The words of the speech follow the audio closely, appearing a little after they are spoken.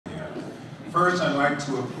First, I'd like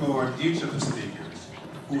to applaud each of the speakers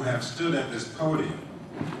who have stood at this podium.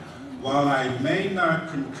 While I may not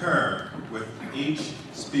concur with each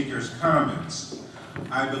speaker's comments,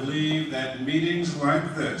 I believe that meetings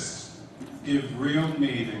like this give real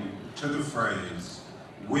meaning to the phrase,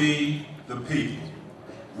 "We the people."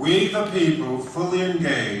 We the people fully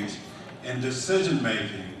engage in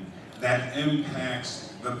decision-making that impacts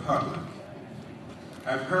the public.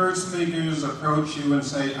 I've heard speakers approach you and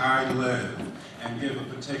say, "I live," and give a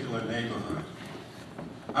particular neighborhood.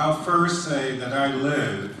 I'll first say that I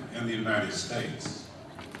live in the United States,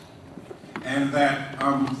 and that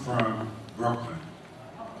I'm from Brooklyn.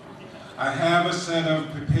 I have a set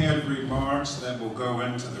of prepared remarks that will go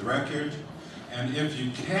into the record, and if you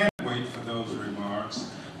can't wait for those remarks,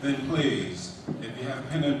 then please, if you have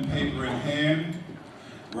pen and paper in hand,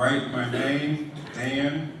 write my name,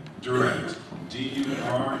 Dan Durett,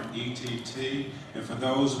 D-U-R-E-T-T, and for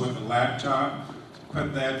those with a laptop,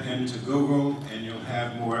 put that into Google and you'll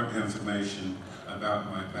have more information about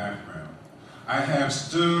my background. I have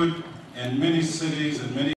stood in many cities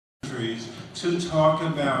and many countries to talk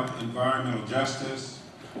about environmental justice,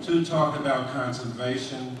 to talk about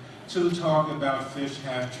conservation, to talk about fish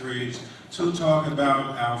hatcheries, to talk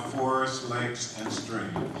about our forests, lakes, and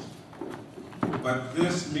streams. But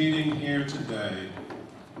this meeting here today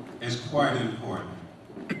is quite important.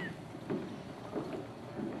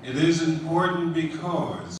 It is important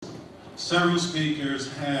because several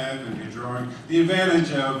speakers have, and you're drawing, the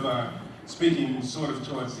advantage of speaking sort of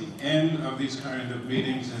towards the end of these kind of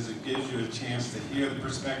meetings is it gives you a chance to hear the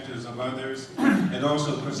perspectives of others. It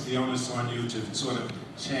also puts the onus on you to sort of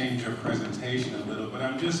change your presentation a little, but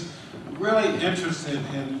I'm just really interested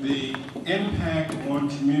in the impact on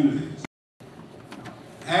communities.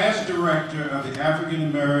 As director of the African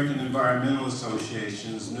American Environmental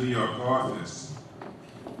Association's New York office,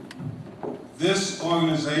 this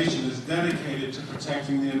organization is dedicated to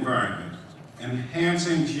protecting the environment,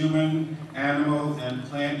 enhancing human, animal, and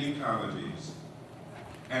plant ecologies,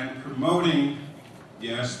 and promoting,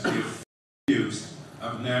 yes, the use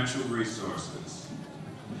of natural resources.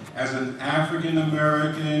 As an African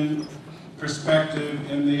American perspective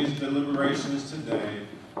in these deliberations today,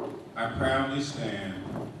 I proudly stand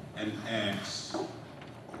and ask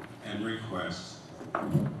and request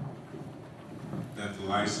that the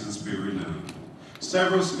license be renewed.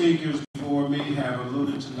 Several speakers before me have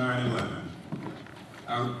alluded to 9/11.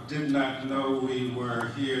 I did not know we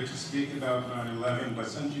were here to speak about 9/11, but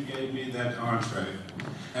since you gave me that entree,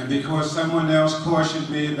 and because someone else cautioned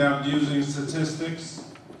me about using statistics,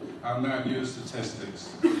 I'll not use statistics.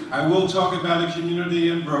 I will talk about a community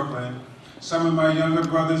in Brooklyn. Some of my younger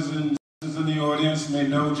brothers and sisters in the audience may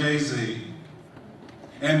know Jay-Z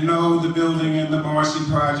and know the building and the Marcy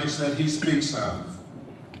projects that he speaks of.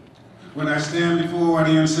 When I stand before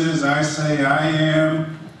audiences, I say I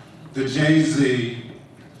am the Jay-Z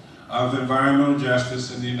of environmental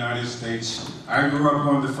justice in the United States. I grew up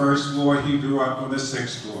on the first floor, he grew up on the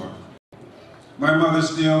sixth floor. My mother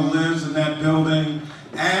still lives in that building,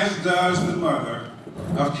 as does the mother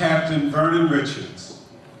of Captain Vernon Richards,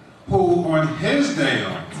 who on his day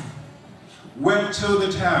off went to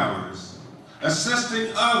the towers, assisting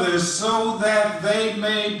others so that they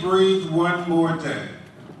may breathe one more day.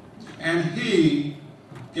 And he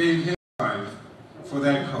gave his life for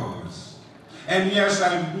that cause. And yes,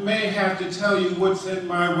 I may have to tell you what's in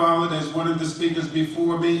my wallet, as one of the speakers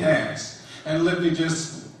before me asked. And let me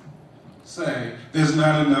just say, there's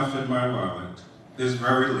not enough in my wallet. There's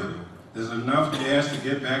very little. There's enough gas to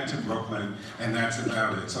get back to Brooklyn, and that's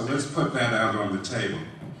about it. So let's put that out on the table.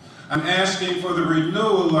 I'm asking for the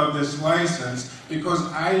renewal of this license because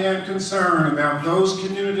I am concerned about those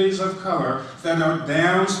communities of color that are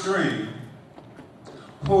downstream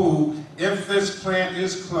who, if this plant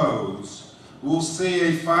is closed, will see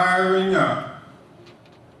a firing up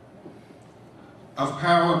of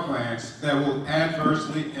power plants that will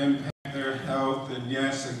adversely impact their health. And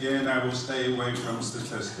yes, again, I will stay away from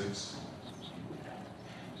statistics.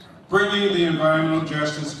 Bringing the environmental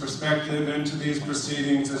justice perspective into these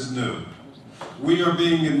proceedings is new. We are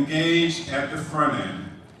being engaged at the front end,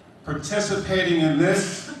 participating in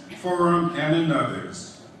this forum and in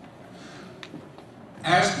others,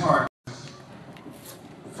 as partners,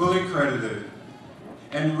 fully credited,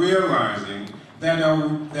 and realizing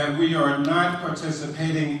that we are not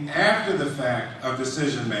participating after the fact of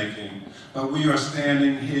decision-making, but we are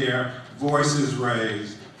standing here, voices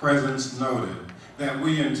raised, presence noted, that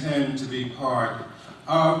we intend to be part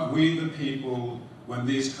of we the people when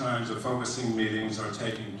these kinds of focusing meetings are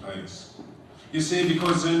taking place. You see,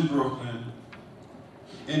 because in Brooklyn,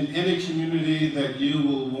 in any community that you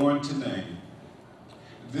will want to name,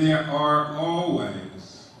 there are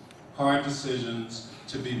always hard decisions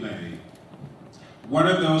to be made. One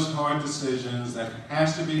of those hard decisions that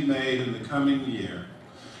has to be made in the coming year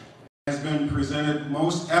has been presented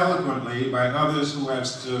most eloquently by others who have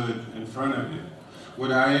stood in front of you.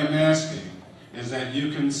 What I am asking is that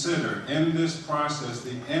you consider in this process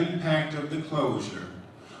the impact of the closure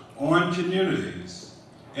on communities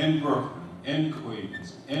in Brooklyn, in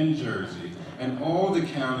Queens, in Jersey, and all the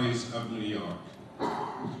counties of New York.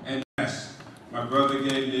 And yes, my brother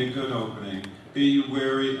gave me a good opening. Be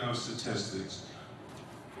wary of statistics.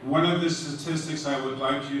 One of the statistics I would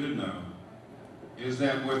like you to know is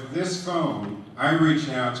that with this phone, I reach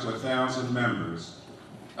out to 1,000 members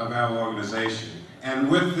of our organization. And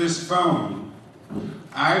with this phone,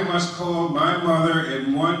 I must call my mother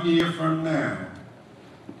in 1 year from now,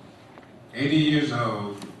 80 years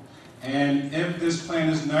old, and if this plan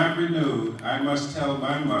is not renewed, I must tell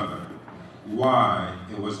my mother why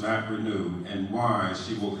it was not renewed and why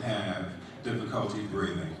she will have difficulty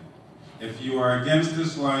breathing. If you are against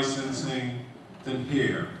this licensing, then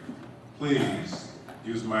here, please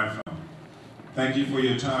use my phone. Thank you for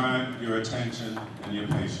your time, your attention, and your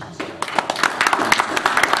patience.